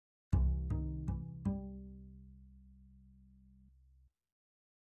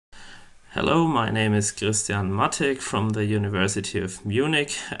Hello, my name is Christian Mattek from the University of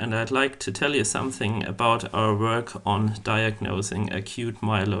Munich, and I'd like to tell you something about our work on diagnosing acute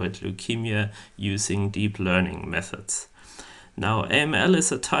myeloid leukemia using deep learning methods. Now, AML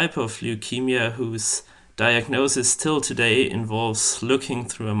is a type of leukemia whose diagnosis still today involves looking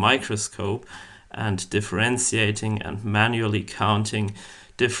through a microscope and differentiating and manually counting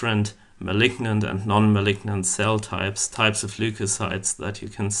different malignant and non-malignant cell types of leukocytes that you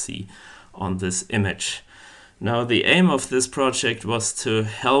can see on this image. Now, the aim of this project was to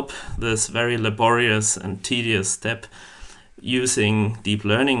help this very laborious and tedious step using deep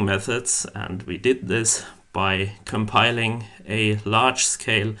learning methods, and we did this by compiling a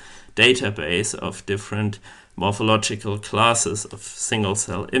large-scale database of different morphological classes of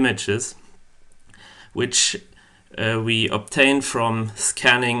single-cell images, which we obtained from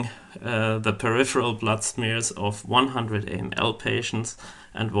scanning the peripheral blood smears of 100 AML patients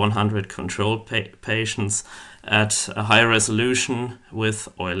and 100 control patients at a high resolution with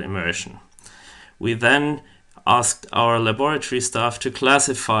oil immersion. We then asked our laboratory staff to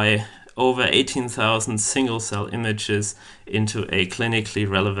classify over 18,000 single-cell images into a clinically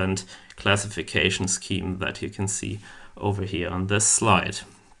relevant classification scheme that you can see over here on this slide.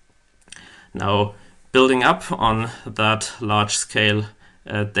 Now, building up on that large-scale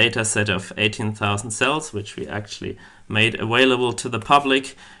data set of 18,000 cells, which we actually made available to the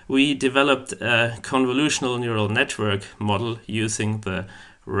public, we developed a convolutional neural network model using the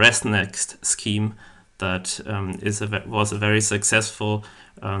ResNext scheme that was a very successful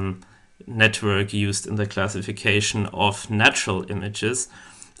network used in the classification of natural images.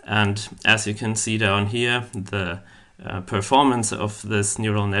 And as you can see down here, the performance of this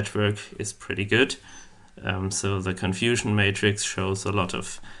neural network is pretty good. So the confusion matrix shows a lot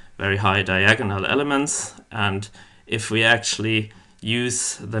of very high diagonal elements, and if we actually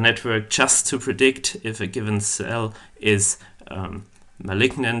use the network just to predict if a given cell is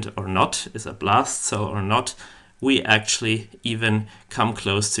malignant or not, is a blast cell or not, we actually even come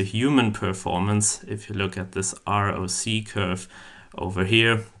close to human performance. If you look at this ROC curve over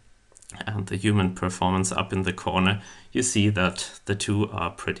here and the human performance up in the corner, you see that the two are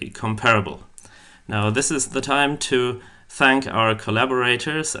pretty comparable. Now, this is the time to thank our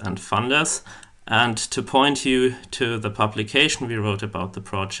collaborators and funders and to point you to the publication we wrote about the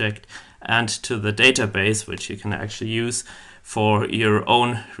project and to the database, which you can actually use for your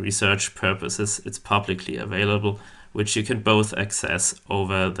own research purposes. It's publicly available, which you can both access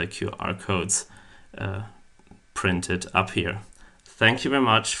over the QR codes printed up here. Thank you very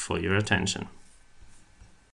much for your attention.